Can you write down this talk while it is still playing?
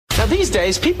these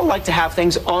days, people like to have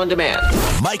things on demand.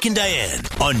 Mike and Diane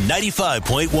on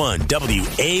 95.1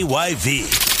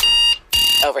 WAYV.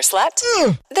 Overslept?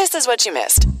 This is what you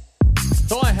missed.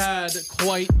 So I had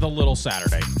quite the little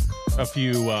Saturday a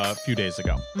few days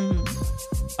ago.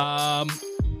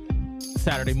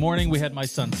 Saturday morning, we had my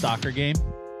son's soccer game.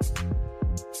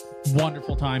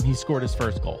 Wonderful time. He scored his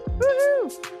first goal.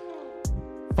 Woohoo!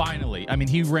 Finally. I mean,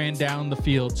 he ran down the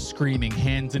field screaming,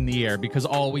 hands in the air, because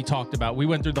all we talked about, we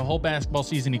went through the whole basketball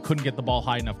season, he couldn't get the ball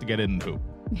high enough to get it in the hoop.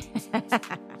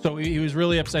 So he was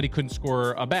really upset he couldn't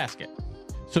score a basket.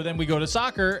 So then we go to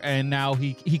soccer, and now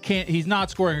he's not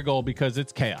scoring a goal because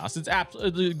it's chaos. It's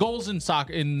absolutely goals in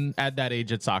soccer at that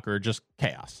age at soccer are just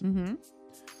chaos. Mm-hmm.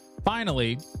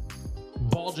 Finally,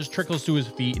 ball just trickles to his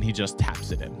feet and he just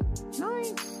taps it in.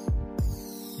 Nice.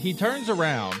 He turns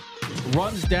around,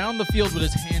 runs down the field with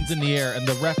his hands in the air, and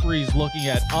the referee's looking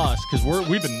at us because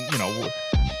we've been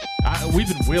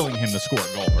willing him to score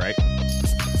a goal, right?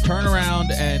 Turn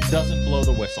around and doesn't blow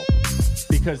the whistle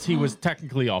because he was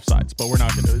technically offsides, but we're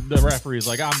not going to. The referee's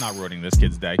like, I'm not ruining this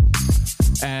kid's day.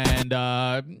 And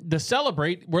to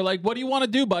celebrate, we're like, what do you want to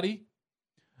do, buddy?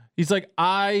 He's like,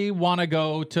 I want to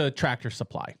go to Tractor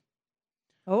Supply.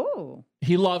 Oh.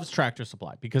 He loves Tractor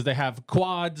Supply because they have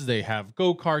quads, they have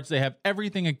go-karts, they have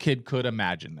everything a kid could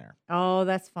imagine there. Oh,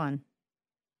 that's fun.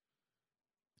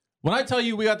 When I tell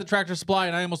you we got the Tractor Supply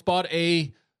and I almost bought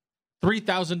a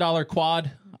 $3,000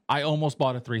 quad, I almost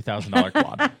bought a $3,000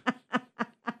 quad.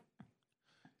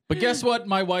 But guess what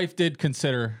my wife did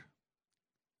consider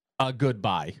a good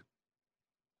buy?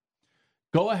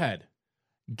 Go ahead.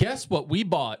 Guess what we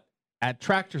bought at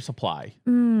Tractor Supply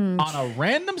on a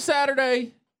random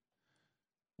Saturday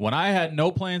when I had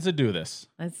no plans to do this.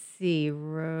 Let's see.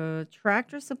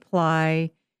 Tractor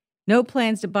Supply. No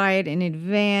plans to buy it in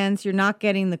advance. You're not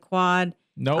getting the quad.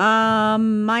 Nope.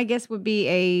 My guess would be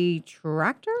a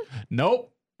tractor?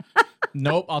 Nope.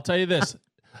 Nope. I'll tell you this.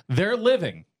 They're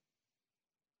living.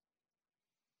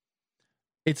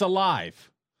 It's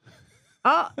alive.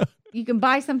 Oh, you can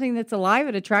buy something that's alive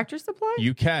at a Tractor Supply?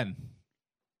 You can.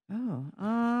 Oh,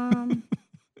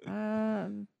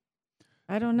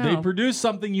 I don't know. They produce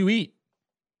something you eat.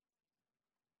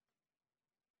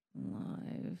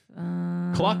 Live.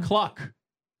 Cluck, cluck.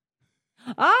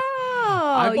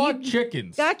 Oh, I bought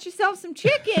chickens. Got yourself some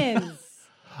chickens.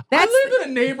 I live in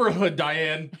a neighborhood,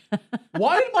 Diane.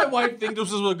 Why did my wife think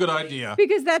this was a good idea?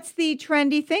 Because that's the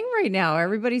trendy thing right now.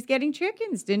 Everybody's getting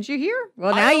chickens. Didn't you hear?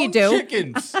 Well, now I you own do.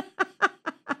 Chickens.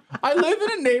 I live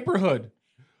in a neighborhood.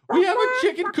 We have a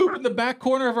chicken coop in the back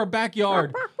corner of our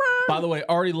backyard. By the way,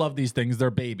 I already love these things. They're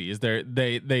babies.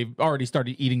 They've already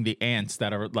started eating the ants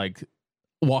that are like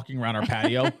walking around our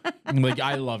patio. I'm like,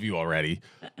 I love you already.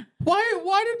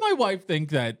 Why did my wife think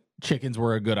that chickens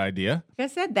were a good idea?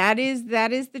 Like I said, that is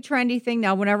the trendy thing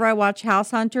now. Whenever I watch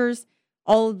House Hunters,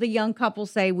 all of the young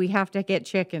couples say we have to get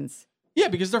chickens. Yeah,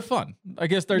 because they're fun. I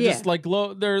guess they're just like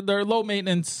low. They're low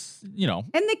maintenance. You know.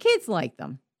 And the kids like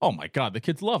them. Oh my God, the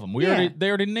kids love them. They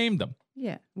already named them.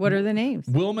 Yeah. What are the names?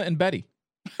 Wilma and Betty.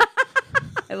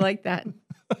 I like that.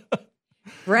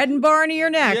 Fred and Barney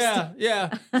are next.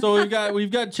 Yeah. So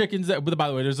we've got chickens. But by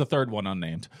the way, there's a third one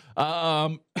unnamed.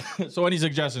 So any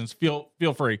suggestions? Feel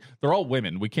free. They're all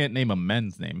women. We can't name a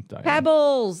men's name. Diane.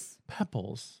 Pebbles.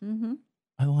 Mm-hmm.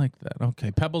 I like that. Okay,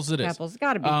 Pebbles. It is. Pebbles.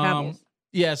 Got to be Pebbles.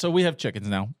 Yeah. So we have chickens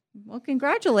now. Well,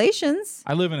 congratulations.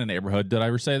 I live in a neighborhood. Did I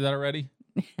ever say that already?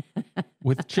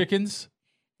 With chickens,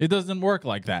 it doesn't work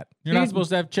like that. You're not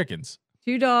supposed to have chickens.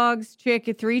 2 dogs,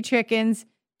 3 chickens,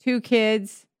 2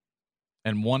 kids,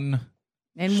 and one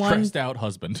stressed out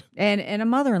husband, and a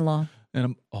mother-in-law.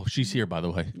 And she's here, by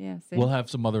the way. Yeah, see? We'll have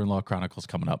some mother-in-law chronicles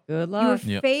coming up. Good luck.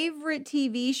 Yep. Favorite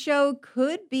TV show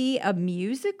could be a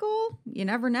musical. You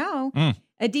never know.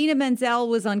 Idina Menzel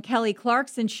was on Kelly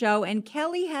Clarkson's show, and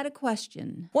Kelly had a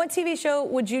question. What TV show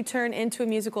would you turn into a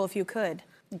musical if you could?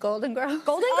 Golden Girls.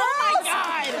 Golden Girls? Oh my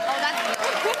God! Oh,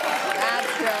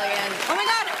 that's brilliant. Oh my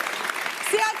God!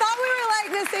 See, I thought we were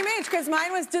like the same age because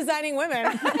mine was Designing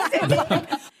Women.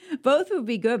 Both would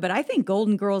be good, but I think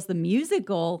Golden Girls, the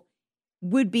musical,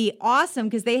 would be awesome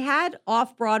because they had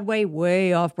off-Broadway,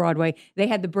 way off-Broadway. They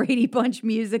had the Brady Bunch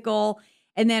musical,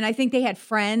 and then I think they had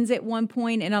Friends at one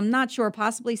point, and I'm not sure,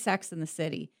 possibly Sex and the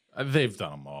City. They've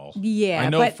done them all. Yeah. I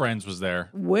know Friends was there.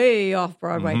 Way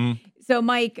off-Broadway. Mm-hmm. So,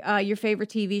 Mike, your favorite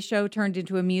TV show turned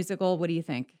into a musical. What do you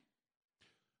think?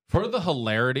 For the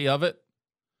hilarity of it,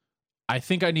 I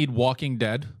think I need Walking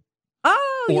Dead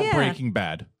or Breaking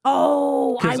Bad.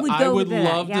 Oh, I would go with that. I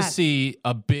would love to see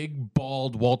a big,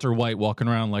 bald Walter White walking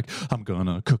around like, I'm going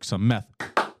to cook some meth.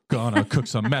 Gonna cook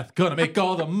some meth. Gonna make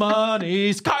all the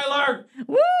money. Skylar!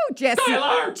 Woo! Jesse,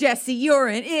 Tyler! Jesse, you're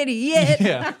an idiot.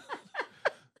 Yeah.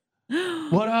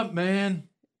 What up, man?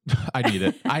 I need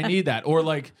it. I need that. Or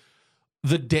like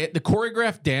the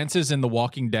choreographed dances in The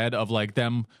Walking Dead of like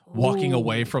them walking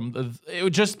away from it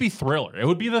would just be Thriller. It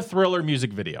would be the Thriller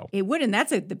music video. It would, and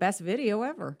that's the best video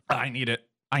ever. I need it.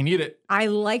 I need it. I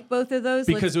like both of those.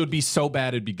 Because it would be so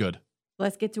bad it'd be good.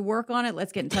 Let's get to work on it.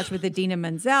 Let's get in touch with Idina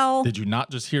Menzel. Did you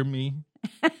not just hear me?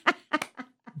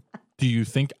 Do you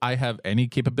think I have any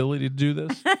capability to do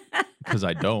this? Because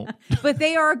I don't. But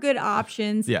they are good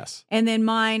options. Yes. And then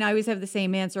mine, I always have the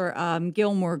same answer,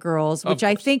 Gilmore Girls, which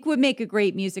I think would make a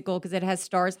great musical because it has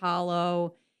Stars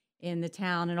Hollow in the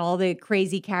town and all the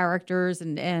crazy characters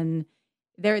and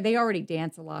they already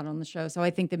dance a lot on the show. So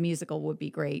I think the musical would be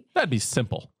great. That'd be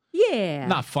simple. Yeah.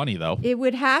 Not funny, though. It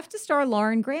would have to star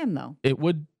Lauren Graham, though. It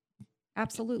would.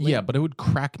 Absolutely. Yeah, but it would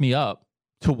crack me up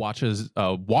to watch as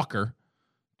Walker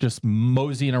just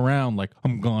moseying around like,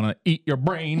 I'm gonna eat your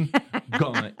brain.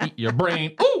 Gonna eat your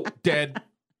brain. Ooh, dead.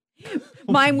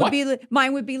 Mine would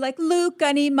be like, Luke,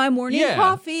 I need my morning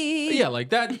coffee. Yeah, like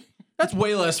that. That's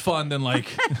way less fun than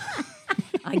like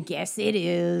I guess it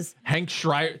is. Hank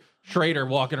Schrader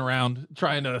walking around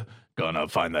trying to gonna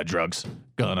find the drugs.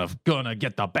 Gonna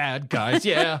get the bad guys.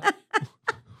 Yeah.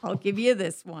 I'll give you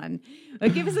this one.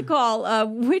 Give us a call.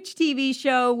 Which TV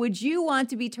show would you want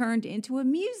to be turned into a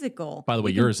musical? By the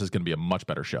way, yours is going to be a much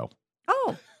better show.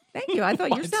 Oh, thank you. I thought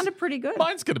yours sounded pretty good.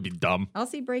 Mine's going to be dumb. I'll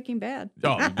see Breaking Bad.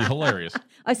 Oh, it'd be hilarious.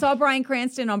 I saw Bryan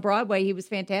Cranston on Broadway. He was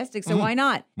fantastic. So why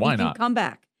not? Why He can not? come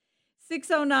back.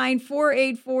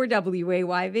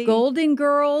 609-484-WAYV. Golden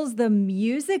Girls, the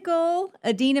musical.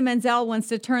 Idina Menzel wants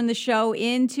to turn the show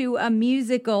into a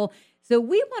musical. So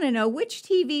we want to know, which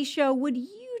TV show would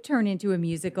you turn into a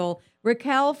musical?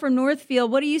 Raquel from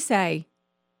Northfield, what do you say?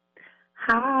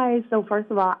 Hi. So first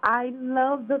of all, I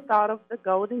love the thought of the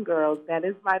Golden Girls. That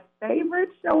is my favorite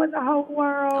show in the whole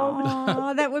world.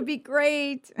 Oh, that would be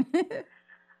great.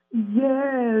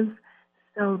 Yes.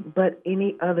 So, but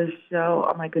any other show,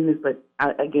 oh my goodness, but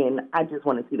I just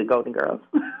want to see the Golden Girls.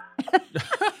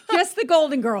 Just the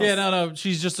Golden Girls. Yeah, no,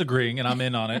 she's just agreeing, and I'm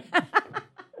in on it.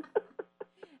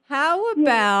 How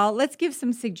about, let's give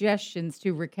some suggestions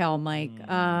to Raquel, Mike.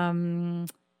 Let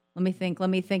me think.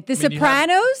 The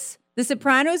Sopranos? The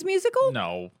Sopranos musical?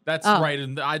 No, that's right.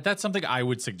 And that's something I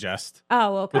would suggest.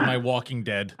 Oh, okay. With my Walking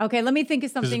Dead. Okay, let me think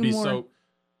of something more so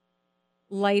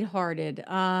lighthearted.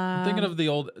 I'm thinking of the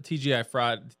old TGIF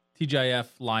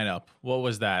lineup. What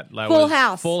was that? Full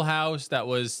House. Full House. That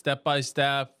was Step by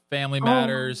Step, Family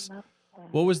Matters.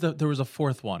 What was there was a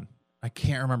fourth one. I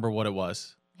can't remember what it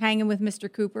was. Hanging with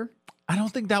Mr. Cooper? I don't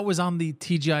think that was on the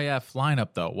TGIF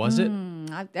lineup, though. Was it?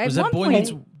 Was that Boy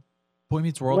Meets World? What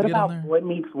get about on there? Boy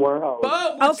Meets World?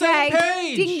 Oh, okay.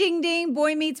 Page. Ding, ding, ding.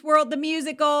 Boy Meets World, the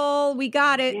musical. We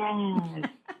got it.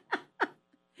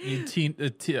 Yes.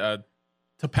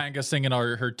 Topanga singing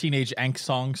her teenage angst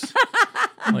songs.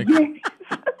 Like, I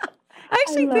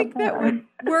actually think that would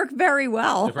work very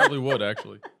well. It probably would,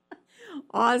 actually.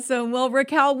 Awesome. Well,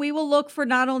 Raquel, we will look for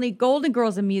not only Golden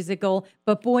Girls, a musical,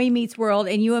 but Boy Meets World,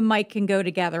 and you and Mike can go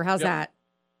together. How's that?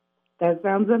 That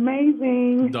sounds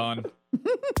amazing. Done.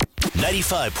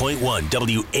 95.1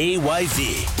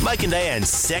 WAYV. Mike and Diane's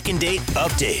second date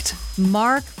update.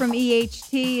 Mark from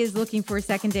EHT is looking for a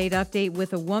second date update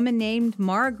with a woman named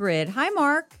Margaret. Hi,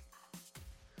 Mark.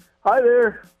 Hi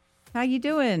there. How you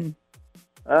doing?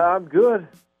 I'm good.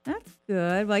 That's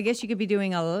good. Well, I guess you could be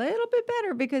doing a little bit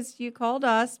better because you called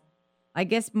us. I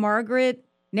guess Margaret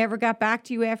never got back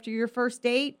to you after your first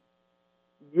date?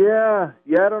 Yeah,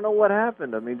 I don't know what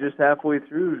happened. I mean, just halfway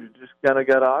through, it just kind of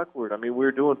got awkward. I mean, we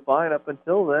were doing fine up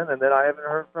until then, and then I haven't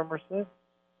heard from her since.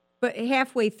 But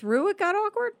halfway through it got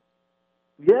awkward?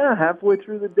 Yeah, halfway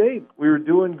through the date. We were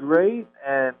doing great,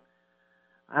 and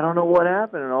I don't know what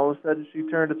happened, and all of a sudden she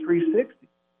turned a 360.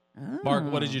 Oh.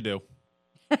 Mark, what did you do?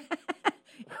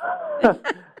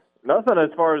 Nothing as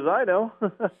far as I know.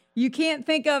 You can't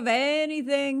think of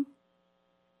anything?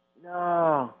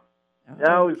 No.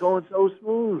 No, it was going so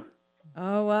smooth.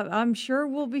 Oh, I'm sure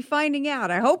we'll be finding out.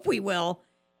 I hope we will.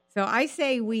 So I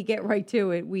say we get right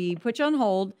to it. We put you on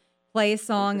hold, play a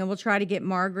song, and we'll try to get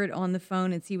Margaret on the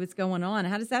phone and see what's going on.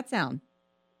 How does that sound?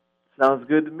 Sounds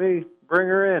good to me. Bring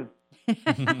her in.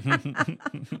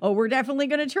 Oh, we're definitely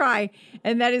going to try.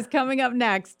 And that is coming up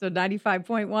next on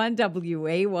 95.1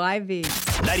 WAYV.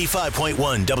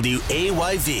 95.1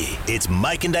 WAYV. It's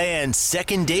Mike and Diane's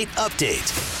second date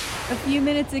update. A few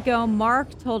minutes ago,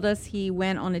 Mark told us he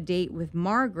went on a date with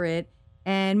Margaret.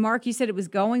 And Mark, you said it was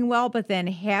going well, but then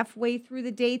halfway through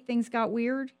the date, things got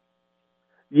weird?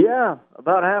 Yeah,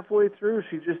 about halfway through,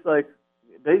 she just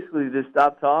basically just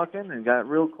stopped talking and got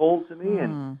real cold to me,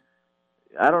 and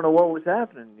I don't know what was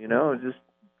happening. It was just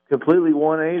completely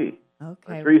 180,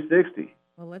 Okay. 360.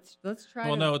 Well, let's try.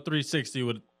 Well, to... no, 360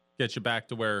 would get you back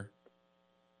to where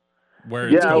Yeah,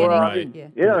 it's going, well, right?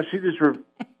 She just,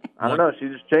 I don't know, she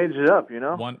just changed it up,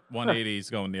 180 is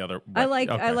going the other way. I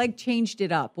Okay. like changed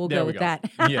it up. We'll There go we with go.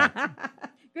 that. Yeah.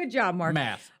 Good job, Mark.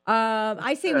 Math.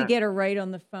 I say we get her right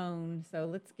on the phone. So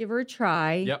let's give her a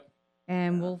try. Yep.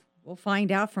 And we'll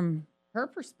find out from her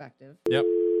perspective Yep.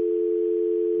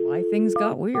 why things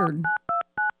got weird.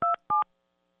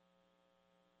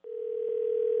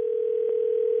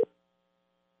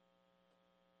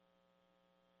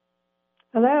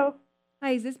 Hello.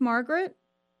 Hi, is this Margaret?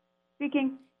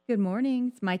 Speaking. Good morning.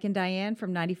 It's Mike and Diane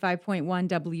from 95.1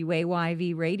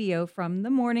 WAYV Radio from The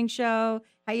Morning Show.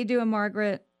 How you doing,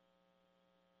 Margaret?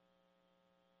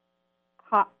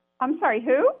 I'm sorry,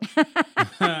 who?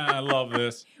 I love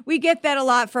this. We get that a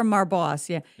lot from our boss.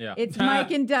 Yeah. Yeah. It's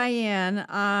Mike and Diane.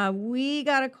 We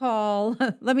got a call.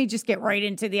 Let me just get right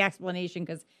into the explanation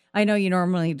because I know you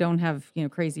normally don't have,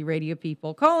 crazy radio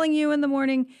people calling you in the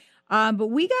morning.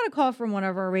 But we got a call from one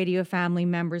of our radio family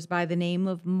members by the name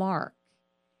of Mark.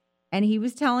 And he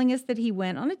was telling us that he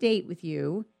went on a date with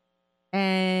you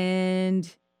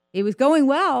and it was going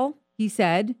well, he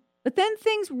said, but then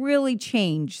things really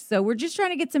changed. So we're just trying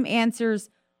to get some answers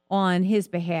on his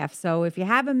behalf. So if you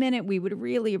have a minute, we would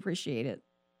really appreciate it.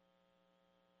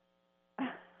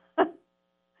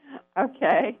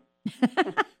 Okay.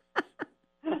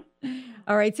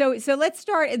 All right. So let's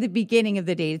start at the beginning of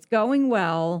the date. It's going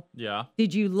well. Yeah.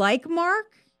 Did you like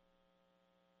Mark?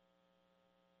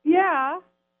 Yeah.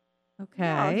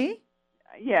 Okay.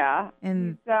 Yeah.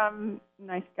 And he's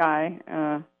nice guy.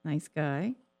 nice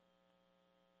guy.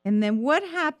 And then what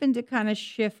happened to kind of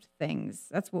shift things?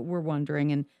 That's what we're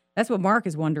wondering. And that's what Mark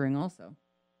is wondering also.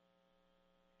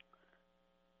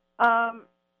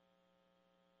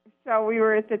 So we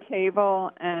were at the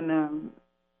table and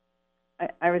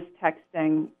I was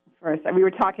texting first. We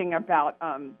were talking about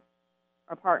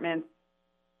apartments.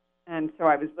 And so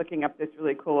I was looking up this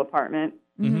really cool apartment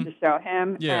to show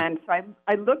him. Yeah. And so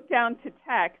I looked down to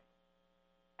text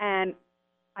and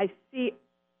I see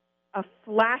a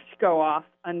flash go off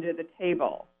under the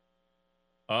table.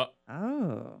 Oh.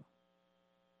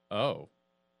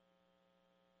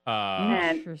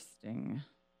 Interesting.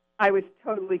 I was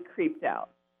totally creeped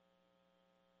out.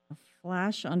 A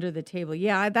flash under the table.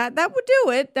 Yeah, that would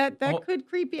do it. That could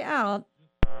creep you out.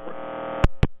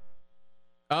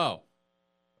 Oh.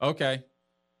 Okay.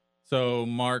 So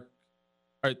Mark,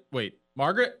 all right, wait,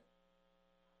 Margaret?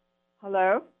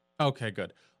 Hello? Okay,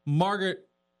 good. Mark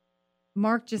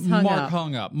just hung up. Mark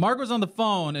hung up. Mark was on the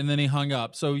phone and then he hung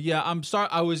up. So yeah, I'm sorry.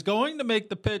 I was going to make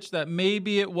the pitch that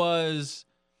maybe it was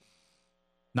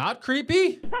not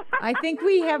creepy. I think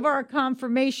we have our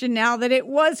confirmation now that it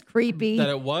was creepy. That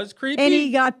it was creepy? And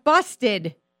he got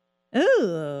busted.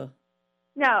 Ooh.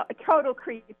 No, a total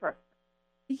creeper.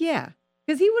 Yeah.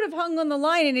 Because he would have hung on the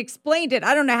line and explained it.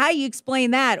 I don't know how you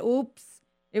explain that. Oops.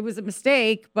 It was a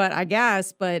mistake, but I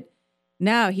guess. But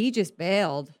no, he just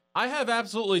bailed. I have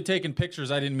absolutely taken pictures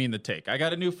I didn't mean to take. I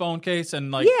got a new phone case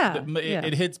and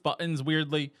it hits buttons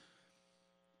weirdly.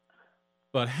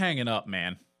 But hanging up,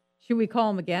 man. Should we call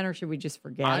him again or should we just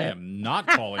forget it? I am not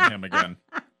calling him again.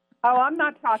 Oh, I'm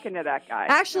not talking to that guy.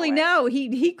 Actually, no,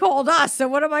 he called us. So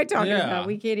what am I talking about?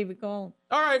 We can't even call him.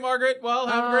 All right, Margaret. Well,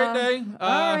 have a great day.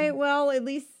 All right. Well, at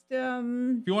least.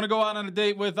 If you want to go out on a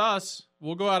date with us,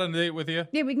 we'll go out on a date with you.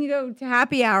 Yeah, we can go to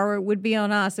happy hour. It would be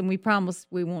on us. And we promise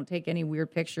we won't take any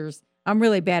weird pictures. I'm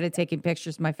really bad at taking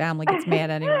pictures. My family gets mad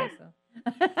anyway. So.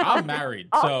 I'm married.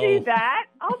 I'll do that.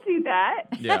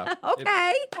 Yeah.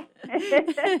 Okay.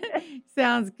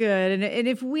 Sounds good. And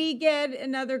if we get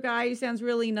another guy who sounds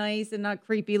really nice and not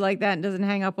creepy like that and doesn't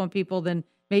hang up on people, then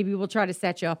maybe we'll try to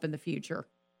set you up in the future.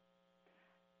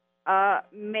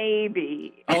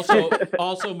 Maybe.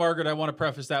 Also, Margaret, I want to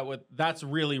preface that with that's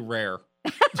really rare.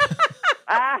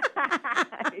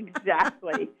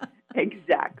 Exactly.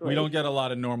 We don't get a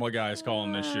lot of normal guys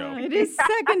calling this show. It is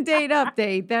second date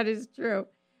update. That is true.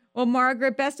 Well,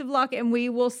 Margaret, best of luck, and we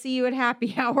will see you at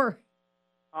happy hour.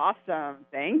 Awesome.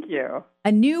 Thank you.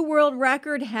 A new world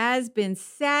record has been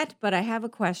set, but I have a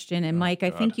question. And Mike, I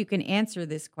think you can answer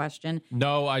this question.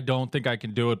 No, I don't think I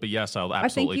can do it, but yes, I'll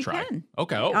absolutely try. I think you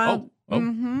Okay.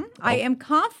 I am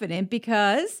confident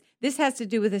because this has to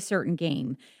do with a certain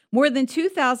game. More than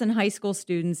 2,000 high school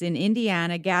students in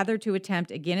Indiana gathered to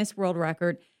attempt a Guinness World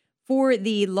Record for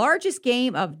the largest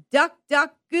game of Duck,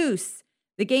 Duck, Goose.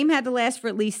 The game had to last for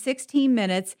at least 16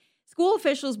 minutes. School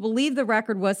officials believe the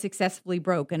record was successfully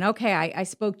broken. Okay, I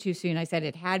spoke too soon. I said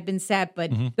it had been set,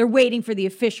 but they're waiting for the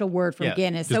official word from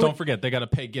Guinness. Just don't forget, they got to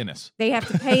pay Guinness. They have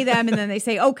to pay them, and then they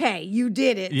say, okay, you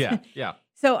did it. Yeah.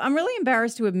 So I'm really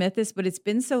embarrassed to admit this, but it's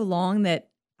been so long that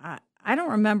I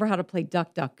don't remember how to play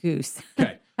Duck, Duck, Goose.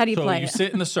 Okay. How do you play So you it?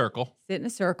 sit in a circle. Sit in a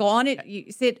circle. On it,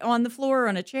 you sit on the floor or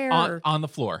on a chair? On the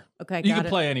floor. Okay, You got can it.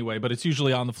 play anyway, but it's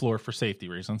usually on the floor for safety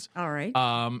reasons. All right.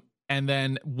 And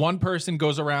then one person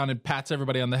goes around and pats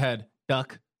everybody on the head.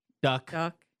 Duck, duck,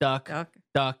 Duck, duck, duck,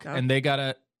 duck. duck. And they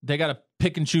gotta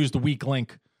pick and choose the weak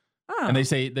link. Oh. And they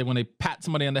say when they pat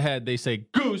somebody on the head, they say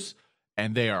goose,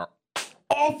 and they are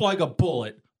off like a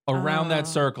bullet around that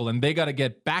circle, and they got to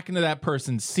get back into that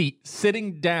person's seat,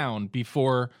 sitting down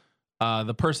before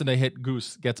the person they hit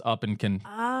goose gets up and can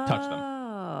touch them.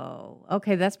 Oh,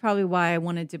 okay. That's probably why I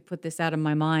wanted to put this out of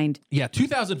my mind. Yeah,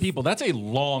 2,000 people. That's a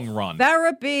long run.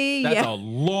 Therapy. That's yeah. a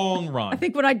long run. I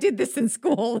think when I did this in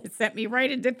school, it sent me right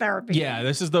into therapy. Yeah,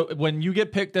 this is when you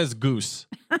get picked as goose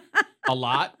a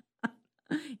lot.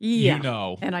 Yeah. You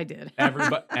know. And I did.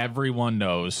 Everyone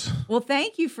knows. Well,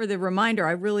 thank you for the reminder.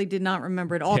 I really did not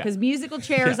remember it all because musical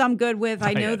chairs I'm good with.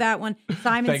 I know that one.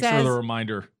 Simon Thanks says for the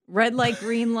reminder. red light,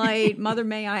 green light, Mother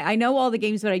May I. I know all the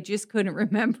games, but I just couldn't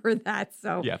remember that.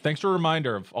 So Yeah, thanks for a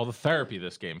reminder of all the therapy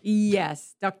this game.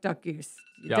 yes, Duck, Duck, Goose.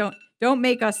 Yep. Don't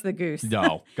make us the goose.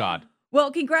 No, God. Well,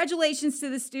 congratulations to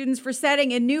the students for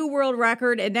setting a new world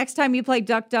record. And next time you play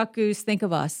Duck, Duck, Goose, think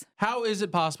of us. How is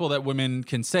it possible that women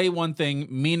can say one thing,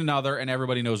 mean another, and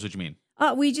everybody knows what you mean?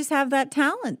 We just have that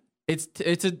talent. It's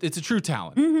a true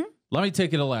talent. Mm-hmm. Let me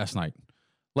take you to last night.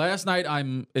 Last night,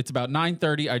 it's about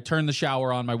 9:30. I turn the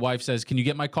shower on. My wife says, "Can you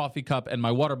get my coffee cup and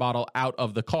my water bottle out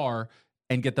of the car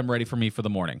and get them ready for me for the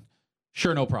morning?"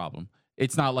 Sure, no problem.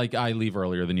 It's not like I leave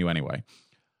earlier than you anyway.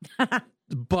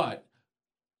 But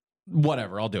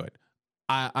whatever, I'll do it.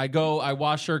 I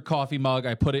wash her coffee mug.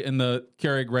 I put it in the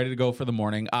Keurig ready to go for the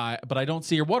morning. But I don't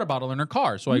see her water bottle in her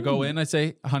car. So I go in, I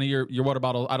say, "Honey, your water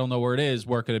bottle, I don't know where it is.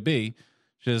 Where could it be?"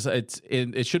 She says,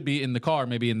 it should be in the car,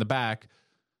 maybe in the back.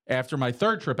 After my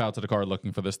third trip out to the car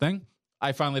looking for this thing,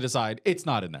 I finally decide it's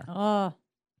not in there. Oh.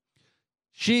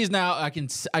 She's now, I can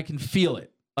feel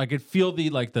it. I could feel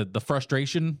the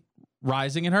frustration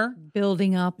rising in her.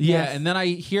 Building up. Yeah, yes. and then I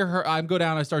hear her, I go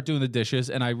down, I start doing the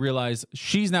dishes, and I realize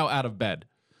she's now out of bed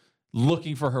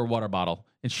looking for her water bottle,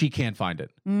 and she can't find it.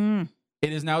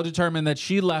 It is now determined that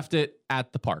she left it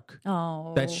at the park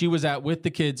that she was at with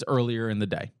the kids earlier in the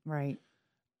day. Right.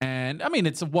 And, I mean,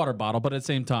 it's a water bottle, but at the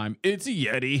same time, it's a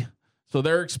Yeti, so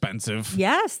they're expensive.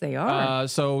 Yes, they are.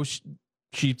 So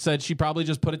she said she probably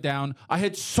just put it down. I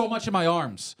had so much in my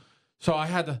arms, so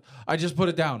I just put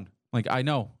it down. Like, I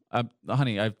know.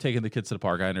 Honey, I've taken the kids to the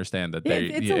park. I understand that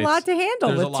it's a lot to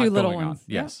handle with two little ones.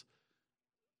 Yes.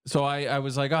 So I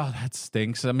was like, oh, that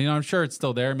stinks. I mean, I'm sure it's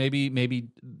still there. Maybe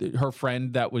her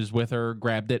friend that was with her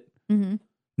grabbed it. Mm-hmm.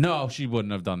 No, she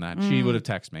wouldn't have done that. She would have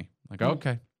texted me. Like,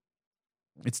 okay.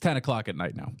 It's 10 o'clock at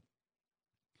night now.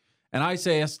 And I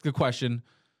ask the question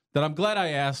that I'm glad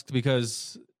I asked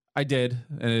because I did.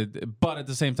 But at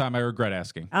the same time, I regret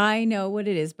asking. I know what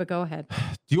it is, but go ahead. Do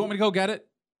you want me to go get it?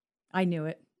 I knew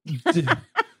it. Do you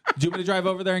want me to drive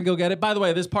over there and go get it? By the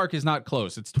way, this park is not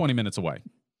close. It's 20 minutes away.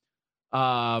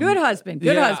 Good husband.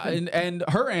 Good husband. And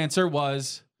her answer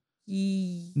was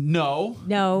no.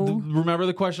 No. Remember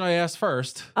the question I asked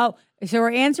first? Oh, so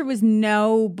her answer was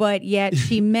no, but yet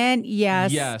she meant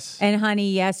yes. Yes. And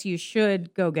honey, yes, you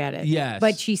should go get it. Yes.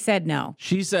 But she said no.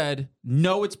 She said,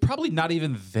 no, it's probably not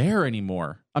even there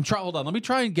anymore. Hold on. Let me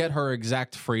try and get her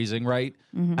exact phrasing right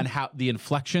and how the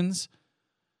inflections.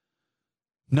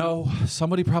 No,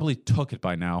 somebody probably took it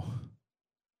by now.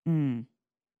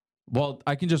 Well,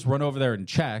 I can just run over there and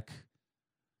check.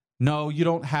 No, you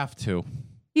don't have to.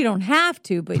 You don't have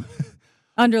to, but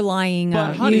underlying,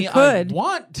 but honey, you could. I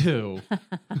want to.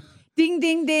 Ding,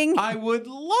 ding, ding. I would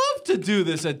love to do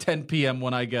this at 10 p.m.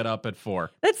 when I get up at 4.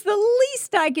 That's the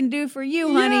least I can do for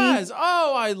you, honey. Yes.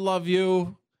 Oh, I love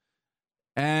you.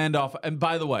 And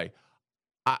by the way,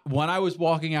 when I was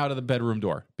walking out of the bedroom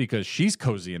door, because she's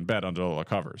cozy in bed under all the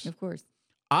covers. Of course.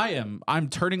 I'm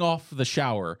turning off the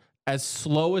shower as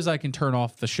slow as I can turn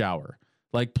off the shower.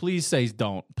 Like, please say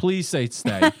don't. Please say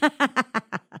stay.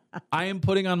 I am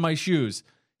putting on my shoes,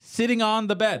 sitting on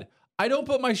the bed. I don't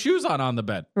put my shoes on the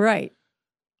bed. Right.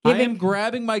 I am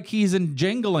grabbing my keys and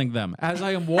jingling them as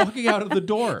I am walking out of the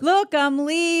door. Look, I'm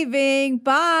leaving.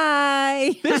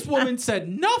 Bye. This woman said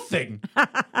nothing.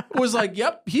 Was like,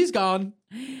 yep, he's gone.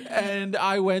 And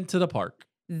I went to the park.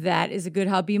 That is a good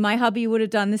hubby. My hubby would have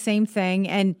done the same thing.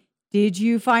 And did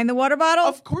you find the water bottle?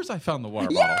 Of course I found the water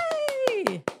bottle.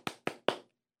 Yay!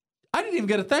 I didn't even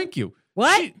get a thank you.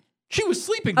 What? She was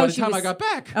sleeping by the time I got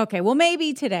back. Okay, well,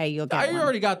 maybe today you'll get I one.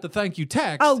 already got the thank you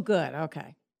text. Oh, good.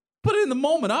 Okay. But in the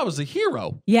moment, I was a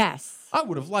hero. Yes. I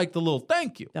would have liked the little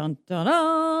thank you. Dun, dun,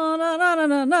 dun, dun, dun, dun,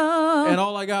 dun, dun. And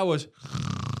all I got was,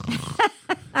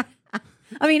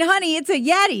 I mean, honey, it's a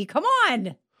Yeti. Come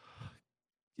on.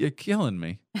 you're killing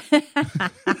me.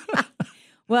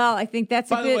 Well, I think that's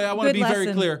By a the good way, I want to be very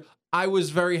lesson. clear. I was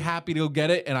very happy to go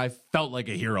get it, and I felt like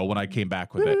a hero when I came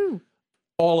back with Woo. it.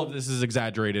 All of this is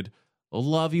exaggerated.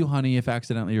 Love you, honey, if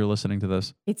accidentally you're listening to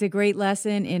this. It's a great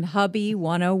lesson in Hubby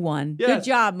 101. Yes. Good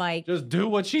job, Mike. Just do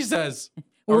what she says.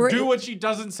 Or Or- do what she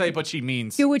doesn't say, but she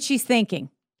means. Do what she's thinking.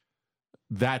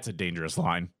 That's a dangerous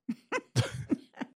line.